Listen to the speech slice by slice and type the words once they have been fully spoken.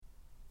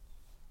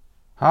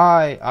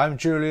Hi, I'm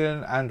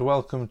Julian and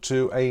welcome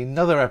to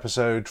another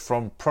episode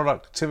from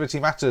Productivity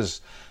Matters,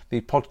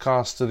 the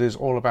podcast that is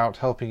all about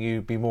helping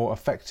you be more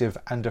effective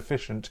and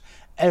efficient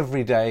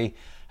every day,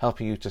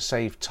 helping you to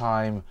save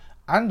time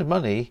and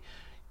money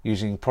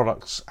using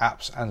products,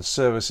 apps and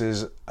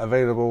services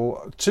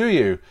available to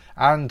you.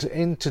 And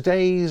in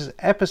today's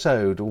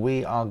episode,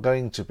 we are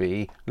going to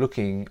be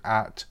looking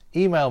at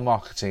email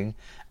marketing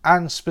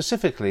and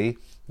specifically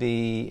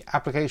the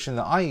application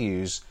that I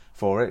use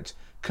for it,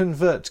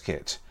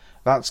 ConvertKit.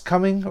 That's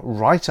coming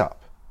right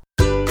up.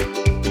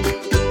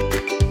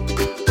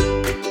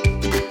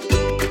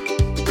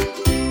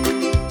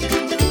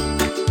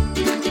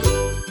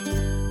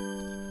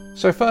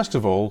 So first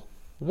of all,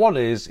 what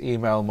is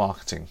email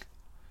marketing?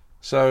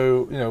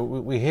 So,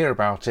 we hear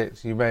about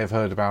it, you may have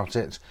heard about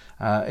it.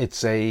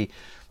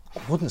 I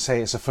wouldn't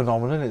say it's a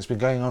phenomenon, it's been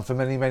going on for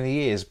many, many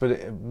years,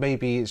 but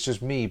maybe it's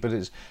just me, but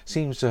it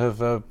seems to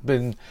have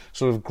been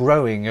sort of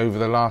growing over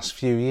the last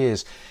few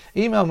years.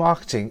 Email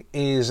marketing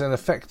is an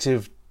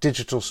effective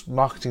digital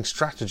marketing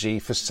strategy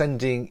for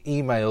sending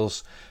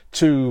emails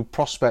to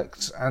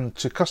prospects and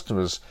to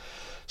customers.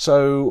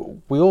 So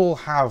we all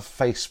have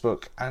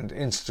Facebook and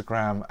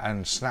Instagram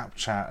and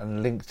Snapchat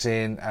and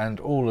LinkedIn and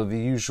all of the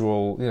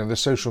usual, the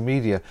social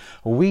media.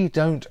 We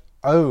don't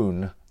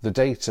own the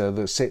data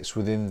that sits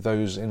within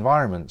those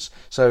environments.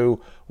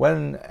 So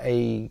when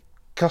a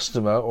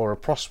customer or a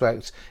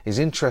prospect is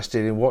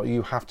interested in what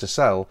you have to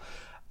sell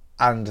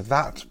and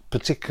that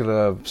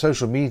particular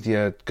social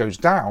media goes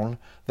down,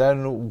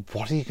 then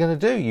what are you going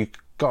to do? You've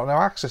got no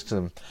access to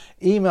them.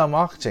 Email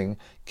marketing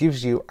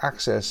gives you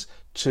access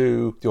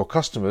to your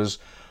customers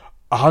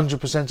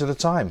 100% of the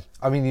time.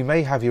 I mean, you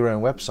may have your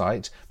own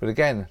website, but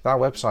again, that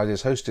website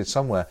is hosted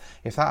somewhere.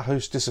 If that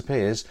host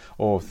disappears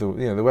or if the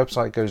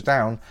website goes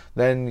down,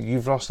 then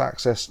you've lost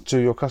access to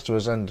your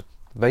customers and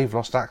they've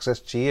lost access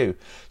to you.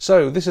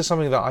 So this is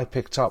something that I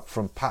picked up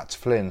from Pat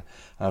Flynn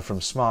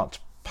from Smart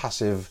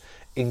Passive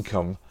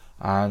Income,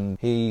 and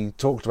he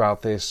talked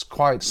about this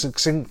quite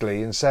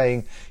succinctly in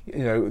saying,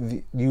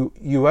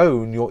 you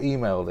own your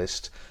email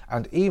list,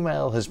 and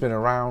email has been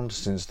around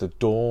since the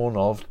dawn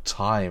of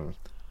time.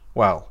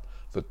 Well,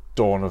 the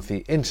dawn of the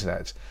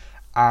internet,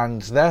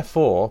 and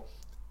therefore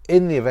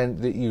in the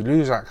event that you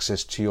lose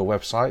access to your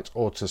website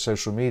or to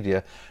social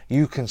media,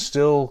 you can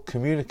still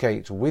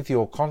communicate with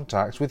your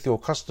contacts, with your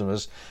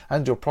customers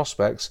and your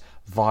prospects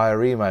via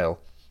email.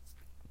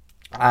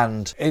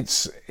 And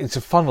it's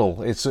a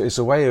funnel, it's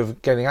a way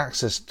of getting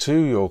access to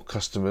your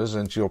customers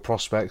and to your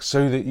prospects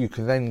so that you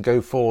can then go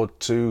forward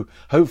to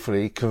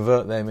hopefully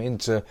convert them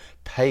into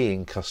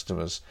paying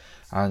customers,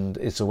 and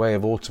it's a way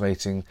of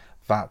automating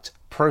that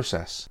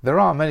process. There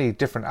are many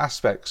different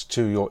aspects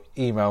to your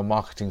email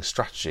marketing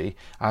strategy,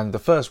 and the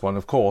first one,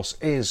 of course,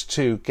 is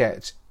to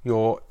get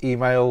your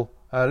email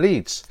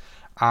leads.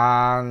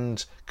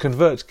 And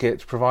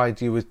ConvertKit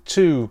provides you with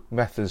two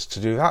methods to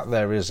do that.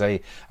 There is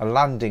a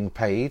landing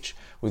page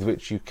with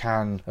which you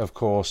can, of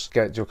course,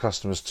 get your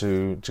customers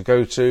to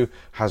go to,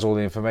 has all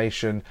the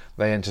information,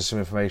 they enter some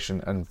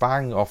information and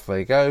bang, off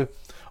they go.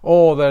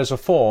 Or there's a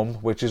form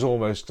which is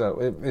almost,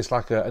 it's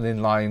like an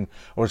inline,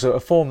 or it's a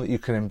form that you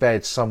can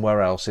embed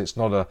somewhere else. It's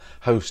not a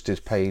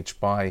hosted page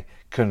by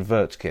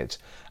ConvertKit,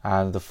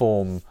 and the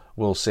form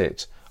will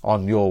sit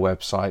on your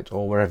website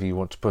or wherever you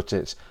want to put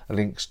it,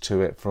 links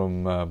to it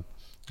from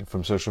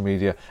social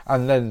media,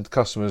 and then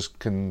customers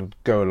can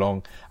go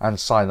along and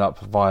sign up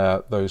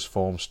via those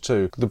forms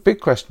too. The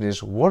big question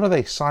is, what are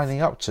they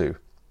signing up to?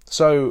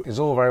 So it's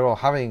all very well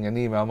having an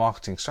email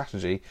marketing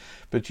strategy,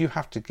 but you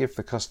have to give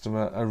the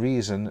customer a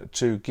reason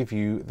to give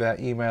you their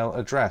email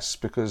address,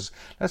 because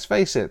let's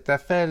face it, they're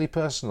fairly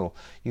personal.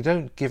 You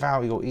don't give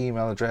out your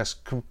email address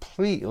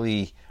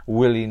completely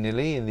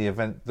willy-nilly in the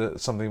event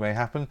that something may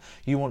happen.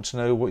 You want to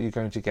know what you're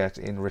going to get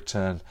in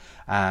return.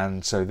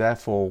 And so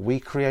therefore we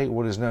create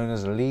what is known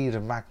as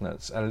lead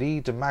magnets. A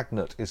lead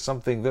magnet is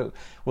something that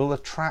will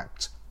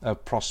attract a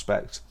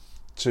prospect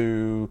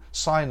to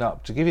sign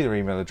up, to give you their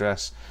email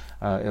address.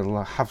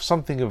 It'll have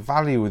something of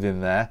value within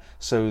there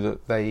so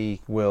that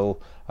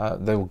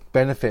they'll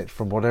benefit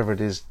from whatever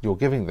it is you're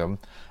giving them,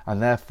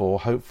 and therefore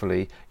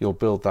hopefully you'll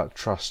build that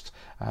trust,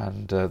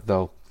 and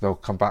they'll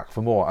come back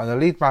for more. And a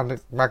lead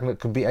magnet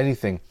can be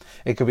anything.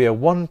 It could be a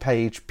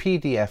one-page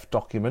PDF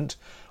document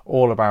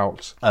all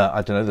about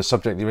the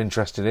subject you're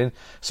interested in.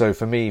 So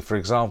for me, for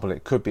example,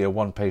 it could be a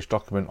one-page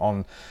document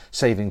on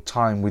saving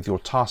time with your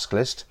task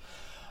list.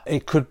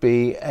 It could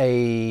be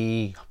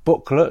a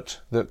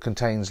booklet that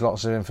contains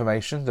lots of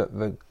information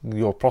that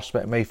your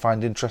prospect may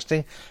find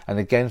interesting. And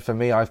again, for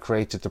me, I've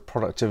created the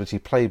Productivity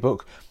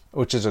Playbook,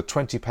 which is a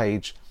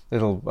 20-page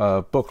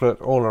little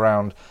booklet all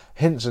around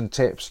hints and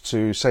tips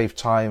to save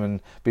time and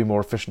be more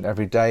efficient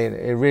every day. And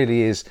it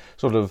really is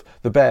sort of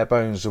the bare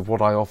bones of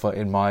what I offer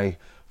in my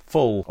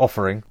full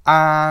offering.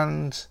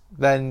 And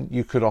then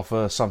you could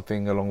offer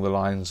something along the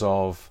lines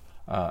of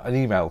an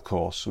email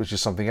course, which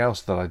is something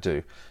else that I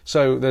do.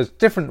 So there's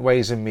different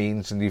ways and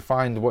means, and you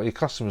find what your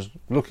customer's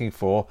looking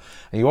for,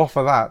 and you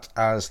offer that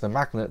as the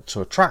magnet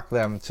to attract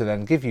them to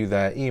then give you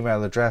their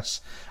email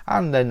address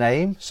and their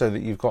name, so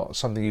that you've got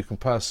something you can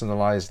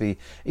personalize the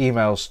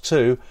emails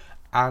to,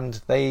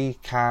 and they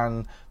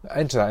can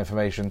enter that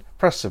information,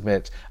 press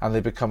submit, and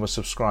they become a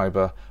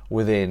subscriber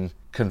within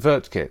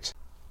ConvertKit.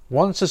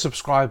 Once a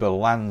subscriber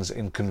lands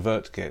in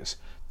ConvertKit,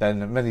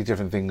 then many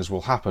different things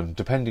will happen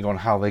depending on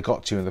how they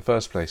got to you in the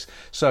first place.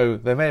 So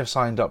they may have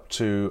signed up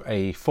to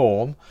a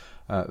form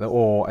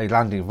or a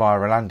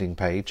landing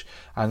page,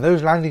 and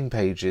those landing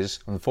pages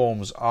and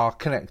forms are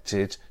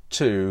connected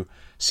to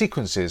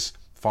sequences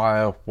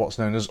via what's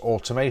known as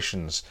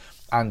automations,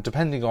 and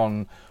depending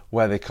on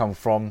where they come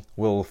from,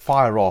 will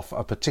fire off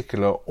a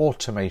particular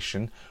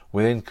automation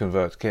within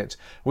ConvertKit,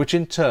 which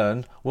in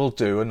turn will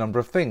do a number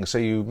of things. So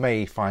you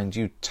may find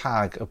you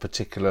tag a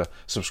particular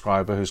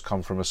subscriber who's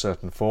come from a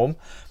certain form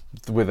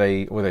with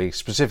a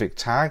specific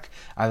tag,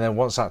 and then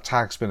once that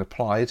tag's been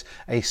applied,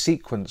 a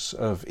sequence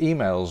of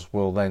emails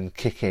will then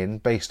kick in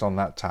based on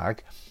that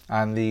tag,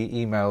 and the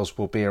emails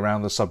will be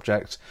around the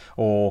subject,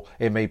 or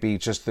it may be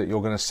just that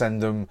you're going to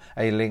send them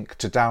a link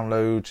to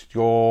download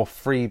your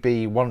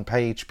freebie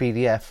one-page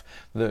PDF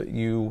that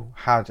you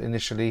had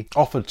initially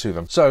offered to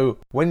them. So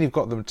when you've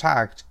got them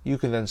tagged, you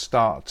can then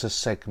start to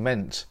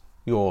segment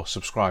your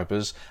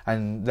subscribers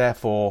and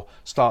therefore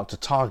start to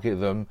target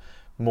them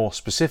more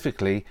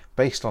specifically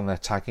based on their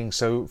tagging.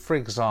 So for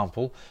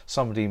example,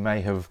 somebody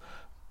may have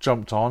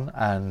jumped on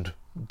and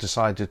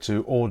decided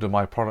to order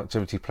my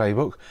productivity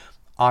playbook.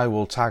 I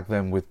will tag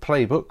them with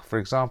playbook, for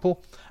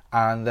example,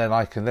 and then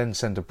I can then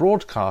send a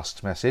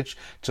broadcast message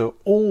to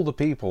all the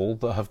people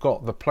that have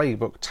got the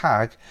playbook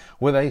tag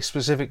with a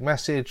specific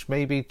message,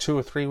 maybe 2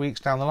 or 3 weeks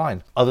down the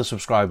line. Other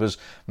subscribers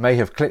may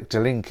have clicked a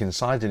link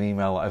inside an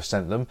email that I've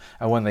sent them,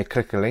 and when they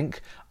click a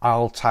link,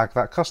 I'll tag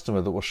that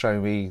customer that will show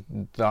me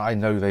that I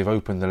know they've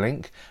opened the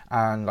link,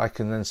 and I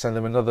can then send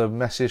them another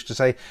message to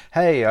say,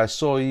 hey, I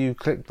saw you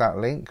click that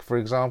link, for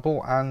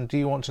example, and do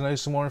you want to know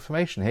some more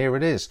information? Here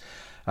it is.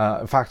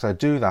 In fact, I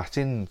do that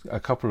in a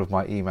couple of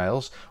my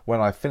emails. When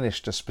I've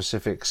finished a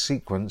specific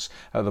sequence,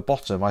 at the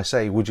bottom I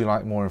say, would you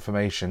like more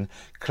information?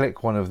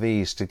 Click one of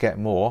these to get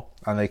more,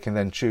 and they can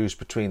then choose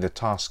between the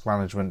task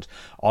management,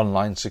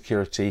 online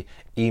security,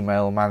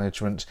 email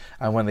management,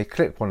 and when they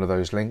click one of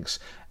those links,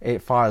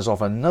 it fires off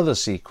another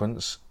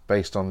sequence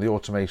based on the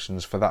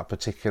automations for that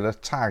particular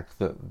tag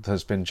that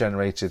has been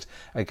generated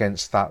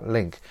against that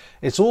link.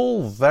 It's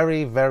all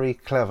very, very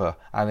clever,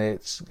 and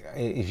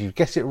if you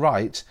get it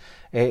right,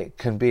 it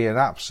can be an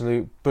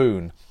absolute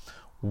boon.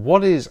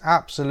 What is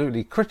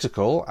absolutely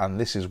critical, and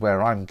this is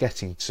where I'm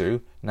getting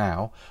to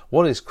now,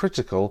 what is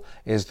critical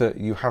is that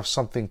you have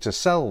something to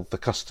sell the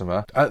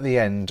customer at the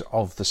end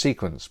of the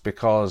sequence,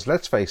 because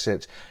let's face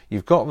it,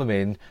 you've got them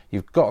in,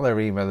 you've got their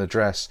email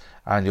address,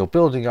 and you're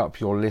building up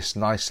your list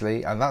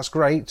nicely, and that's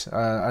great.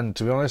 And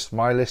to be honest,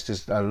 my list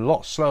is a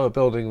lot slower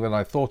building than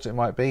I thought it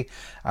might be,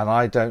 and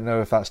I don't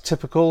know if that's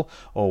typical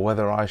or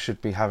whether I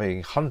should be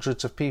having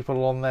hundreds of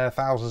people on there,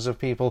 thousands of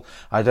people,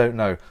 I don't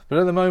know. But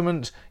at the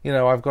moment,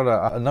 I've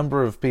got a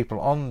number of people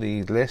on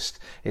the list.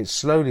 It's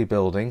slowly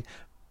building,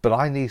 but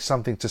I need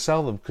something to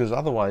sell them, because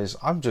otherwise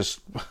I'm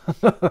just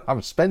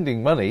I'm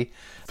spending money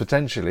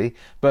potentially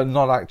but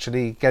not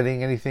actually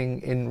getting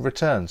anything in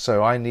return.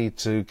 So I need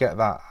to get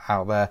that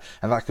out there,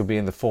 and that could be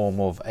in the form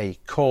of a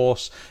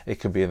course, it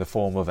could be in the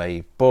form of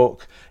a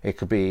book, it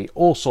could be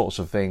all sorts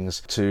of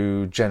things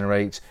to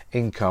generate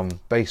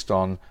income based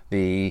on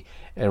the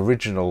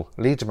original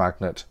lead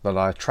magnet that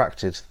I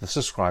attracted the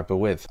subscriber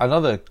with.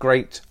 Another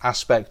great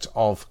aspect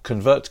of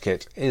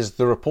ConvertKit is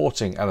the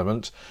reporting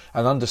element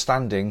and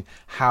understanding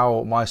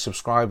how my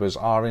subscribers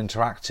are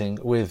interacting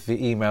with the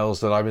emails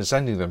that I've been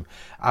sending them.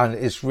 And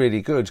it's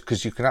really good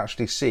because you can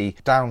actually see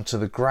down to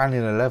the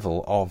granular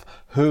level of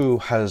who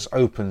has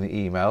opened the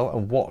email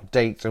and what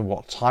date and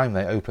what time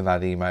they opened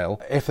that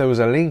email. If there was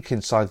a link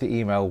inside the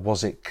email,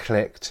 was it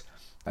clicked?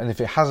 And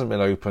if it hasn't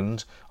been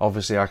opened,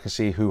 obviously I can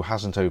see who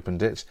hasn't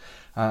opened it.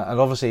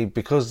 And obviously,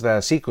 because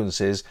they're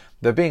sequences,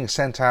 they're being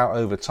sent out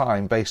over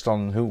time based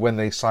on when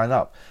they sign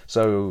up.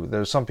 So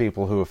there are some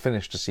people who have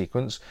finished a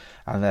sequence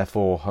and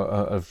therefore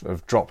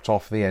have dropped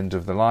off the end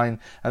of the line,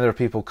 and there are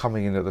people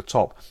coming in at the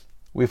top.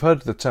 We've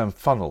heard the term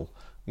funnel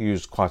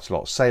used quite a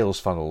lot, sales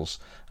funnels,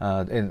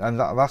 and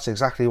that's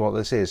exactly what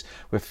this is.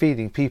 We're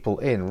feeding people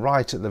in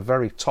right at the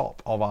very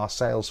top of our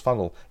sales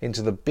funnel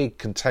into the big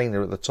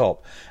container at the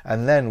top,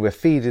 and then we're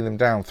feeding them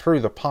down through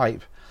the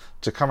pipe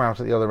to come out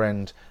at the other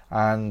end,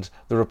 and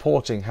the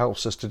reporting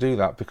helps us to do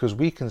that, because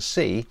we can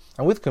see,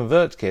 and with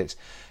ConvertKit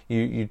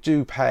you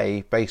do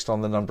pay based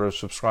on the number of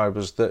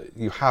subscribers that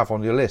you have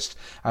on your list,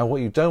 and what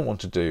you don't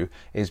want to do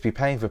is be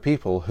paying for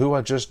people who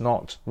are just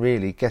not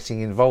really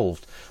getting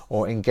involved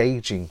or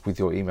engaging with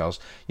your emails.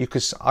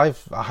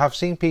 I have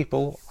seen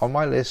people on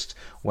my list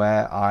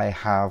where I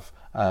have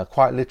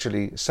quite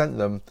literally sent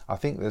them, I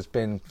think there's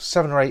been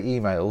 7 or 8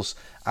 emails,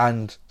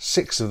 and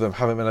 6 of them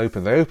haven't been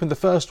opened. They opened the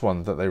first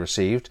one that they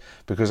received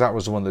because that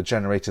was the one that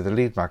generated the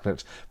lead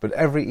magnet, but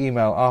every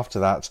email after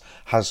that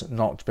has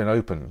not been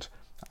opened.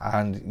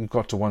 And you've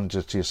got to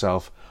wonder to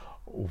yourself,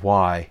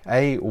 why?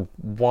 A,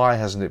 why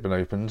hasn't it been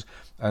opened?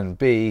 And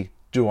B,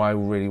 do I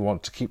really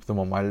want to keep them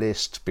on my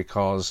list?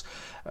 Because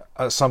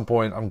at some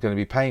point I'm going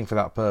to be paying for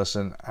that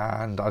person,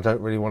 and I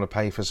don't really want to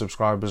pay for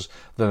subscribers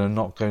that are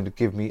not going to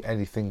give me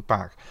anything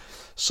back.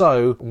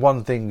 So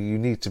one thing you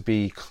need to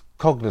be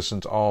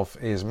cognizant of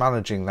is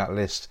managing that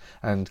list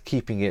and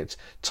keeping it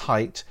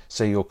tight,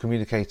 so you're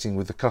communicating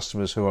with the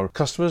customers who are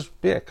customers,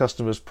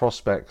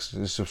 prospects,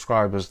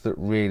 subscribers that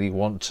really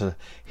want to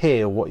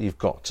hear what you've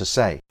got to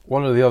say.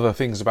 One of the other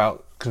things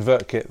about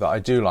ConvertKit that I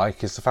do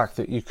like is the fact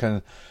that you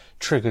can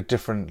trigger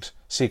different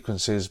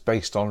sequences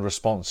based on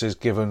responses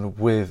given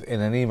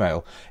within an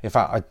email. In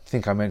fact, I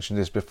think I mentioned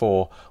this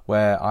before,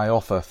 where I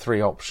offer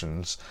 3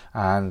 options,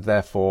 and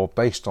therefore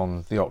based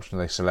on the option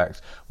they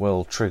select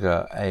will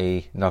trigger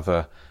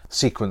another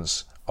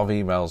sequence of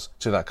emails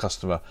to that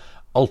customer,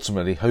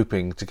 ultimately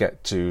hoping to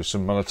get to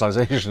some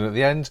monetization at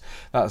the end.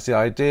 That's the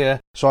idea.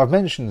 So I've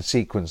mentioned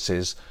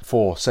sequences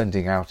for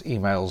sending out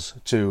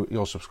emails to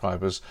your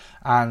subscribers,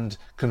 and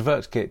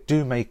ConvertKit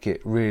do make it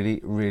really,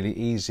 really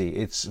easy.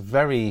 It's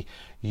very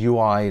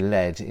UI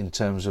led in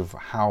terms of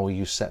how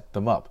you set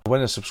them up. When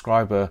a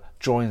subscriber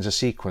joins a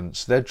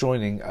sequence, they're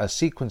joining a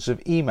sequence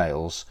of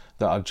emails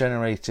that are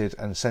generated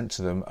and sent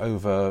to them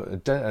over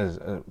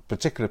a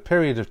particular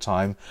period of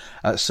time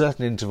at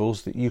certain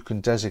intervals that you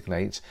can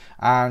designate,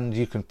 and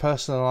you can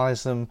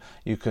personalize them,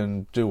 you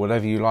can do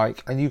whatever you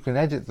like, and you can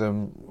edit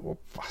them,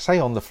 say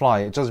on the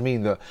fly. It doesn't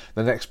mean that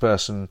the next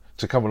person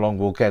to come along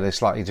will get a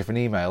slightly different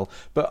email,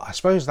 but I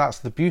suppose that's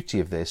the beauty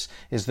of this,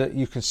 is that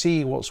you can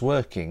see what's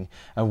working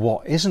and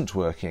what isn't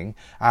working,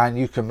 and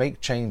you can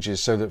make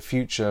changes so that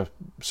future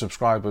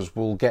subscribers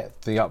will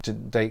get the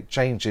up-to-date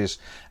changes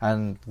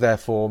and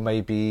therefore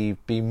maybe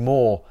be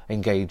more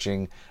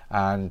engaging.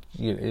 And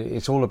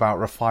it's all about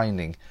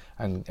refining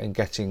and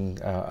getting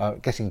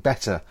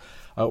better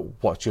at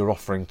what you're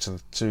offering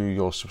to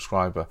your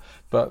subscriber.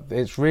 But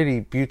it's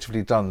really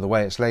beautifully done the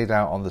way it's laid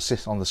out on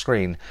the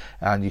screen,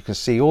 and you can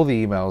see all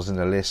the emails in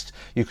the list.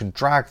 You can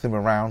drag them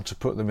around to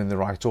put them in the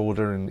right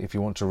order, and if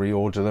you want to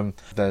reorder them,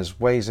 there's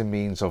ways and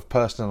means of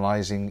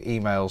personalizing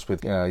emails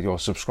with your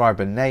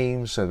subscriber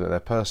names so that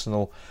they're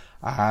personal.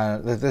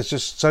 There's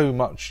just so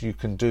much you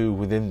can do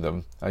within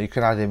them. You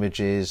can add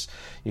images,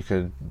 you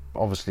can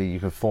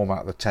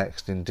format the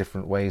text in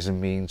different ways and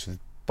means, with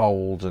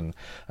bold and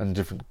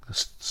different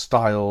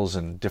styles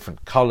and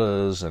different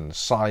colors and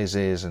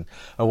sizes and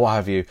what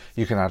have you.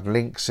 You can add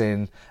links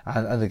in,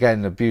 and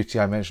again, the beauty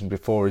I mentioned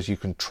before is you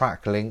can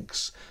track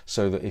links,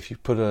 so that if you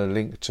put a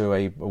link to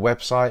a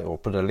website or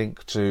put a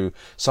link to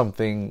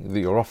something that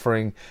you're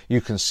offering,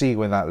 you can see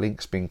when that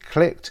link's been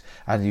clicked,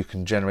 and you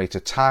can generate a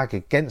tag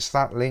against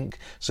that link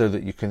so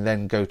that you can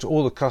then go to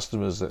all the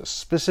customers that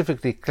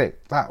specifically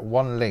clicked that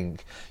one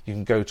link. You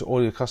can go to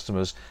all your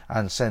customers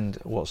and send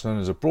what's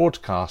known as a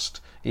broadcast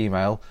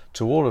email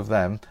to all of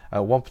them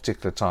at one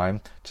particular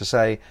time to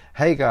say,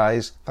 hey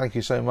guys, thank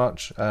you so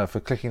much for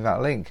clicking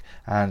that link,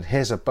 and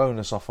here's a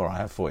bonus offer I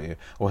have for you,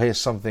 or here's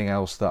something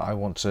else that I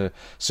want to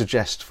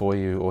suggest for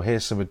you, or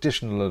here's some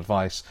additional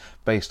advice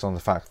based on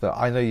the fact that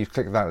I know you've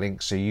clicked that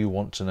link, so you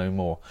want to know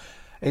more.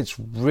 It's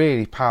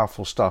really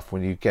powerful stuff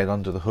when you get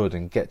under the hood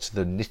and get to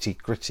the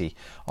nitty-gritty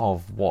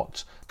of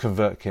what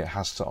ConvertKit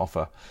has to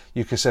offer.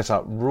 You can set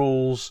up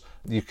rules,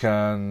 you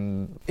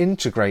can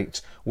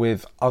integrate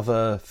with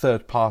other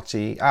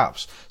third-party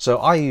apps. So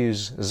I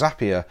use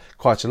Zapier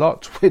quite a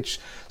lot,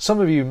 which some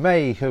of you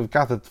may have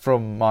gathered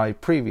from my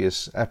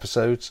previous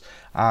episodes.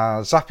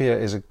 Zapier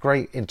is a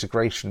great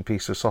integration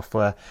piece of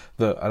software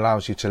that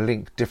allows you to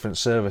link different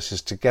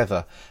services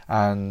together,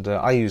 and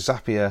I use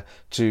Zapier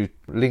to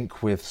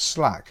link with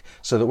Slack,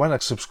 so that when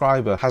a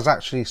subscriber has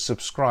actually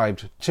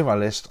subscribed to my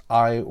list,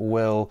 it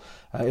will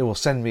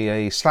send me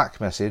a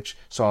Slack message,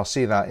 so I'll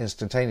see that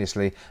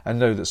instantaneously and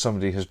know that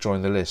somebody has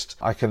joined the list.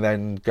 I can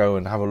then go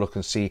and have a look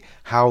and see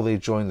how they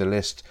joined the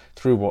list,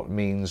 through what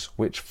means,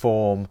 which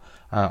form.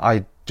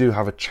 I do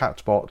have a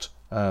chatbot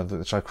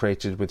which I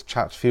created with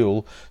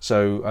ChatFuel,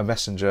 so a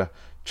messenger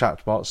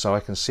chatbot, so I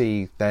can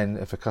see then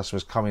if a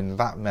customer's come in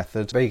that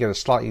method. They get a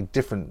slightly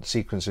different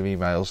sequence of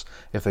emails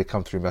if they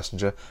come through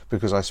Messenger,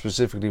 because I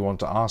specifically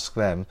want to ask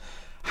them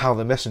how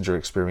the Messenger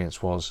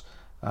experience was,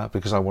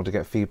 because I want to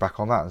get feedback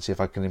on that and see if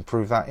I can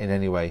improve that in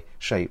any way,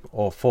 shape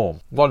or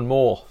form. One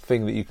more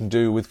thing that you can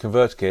do with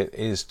ConvertKit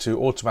is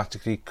to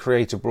automatically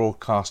create a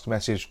broadcast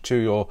message to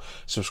your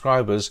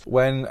subscribers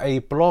when a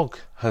blog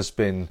has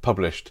been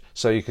published.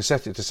 So you can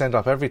set it to send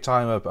up every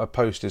time a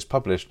post is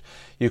published.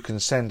 You can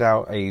send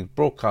out a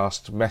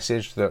broadcast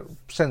message that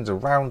sends a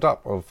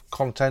roundup of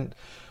content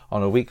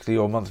on a weekly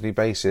or monthly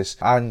basis,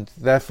 and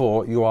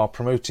therefore you are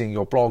promoting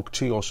your blog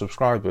to your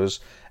subscribers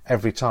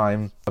every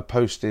time a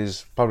post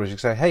is published. You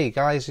say, hey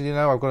guys,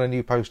 I've got a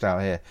new post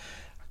out here,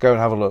 go and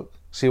have a look,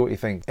 See what you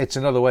think. It's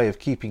another way of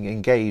keeping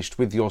engaged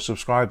with your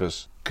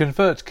subscribers.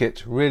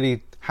 ConvertKit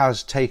really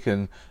has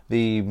taken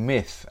the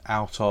myth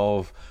out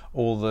of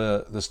all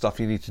the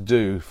stuff you need to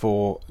do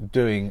for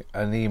doing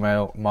an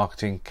email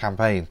marketing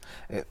campaign.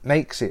 It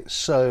makes it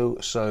so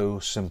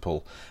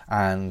simple,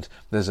 and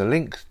there's a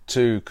link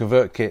to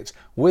ConvertKit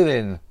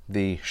within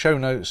the show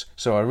notes,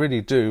 so I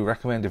really do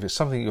recommend, if it's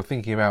something you're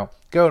thinking about,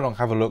 go along,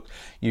 have a look.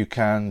 You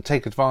can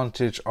take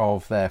advantage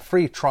of their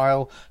free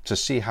trial to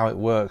see how it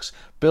works,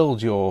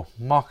 build your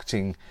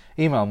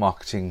email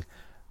marketing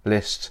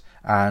list,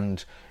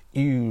 and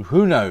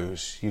who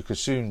knows, you could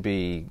soon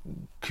be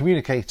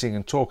communicating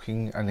and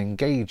talking and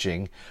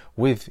engaging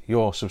with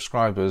your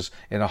subscribers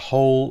in a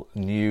whole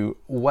new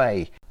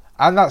way.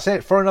 And that's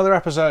it for another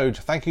episode.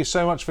 Thank you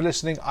so much for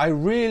listening. I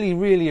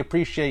really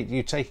appreciate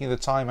you taking the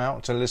time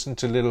out to listen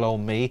to little old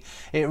me.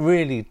 It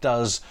really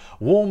does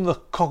warm the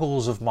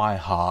cockles of my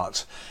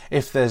heart.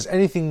 If there's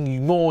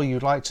anything more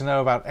you'd like to know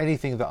about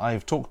anything that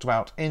I've talked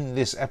about in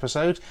this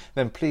episode,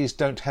 then please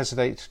don't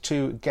hesitate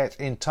to get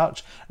in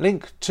touch.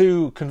 Link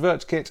to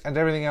ConvertKit and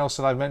everything else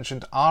that I've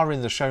mentioned are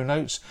in the show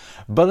notes.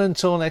 But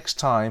until next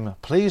time,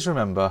 please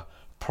remember,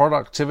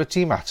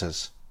 productivity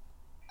matters.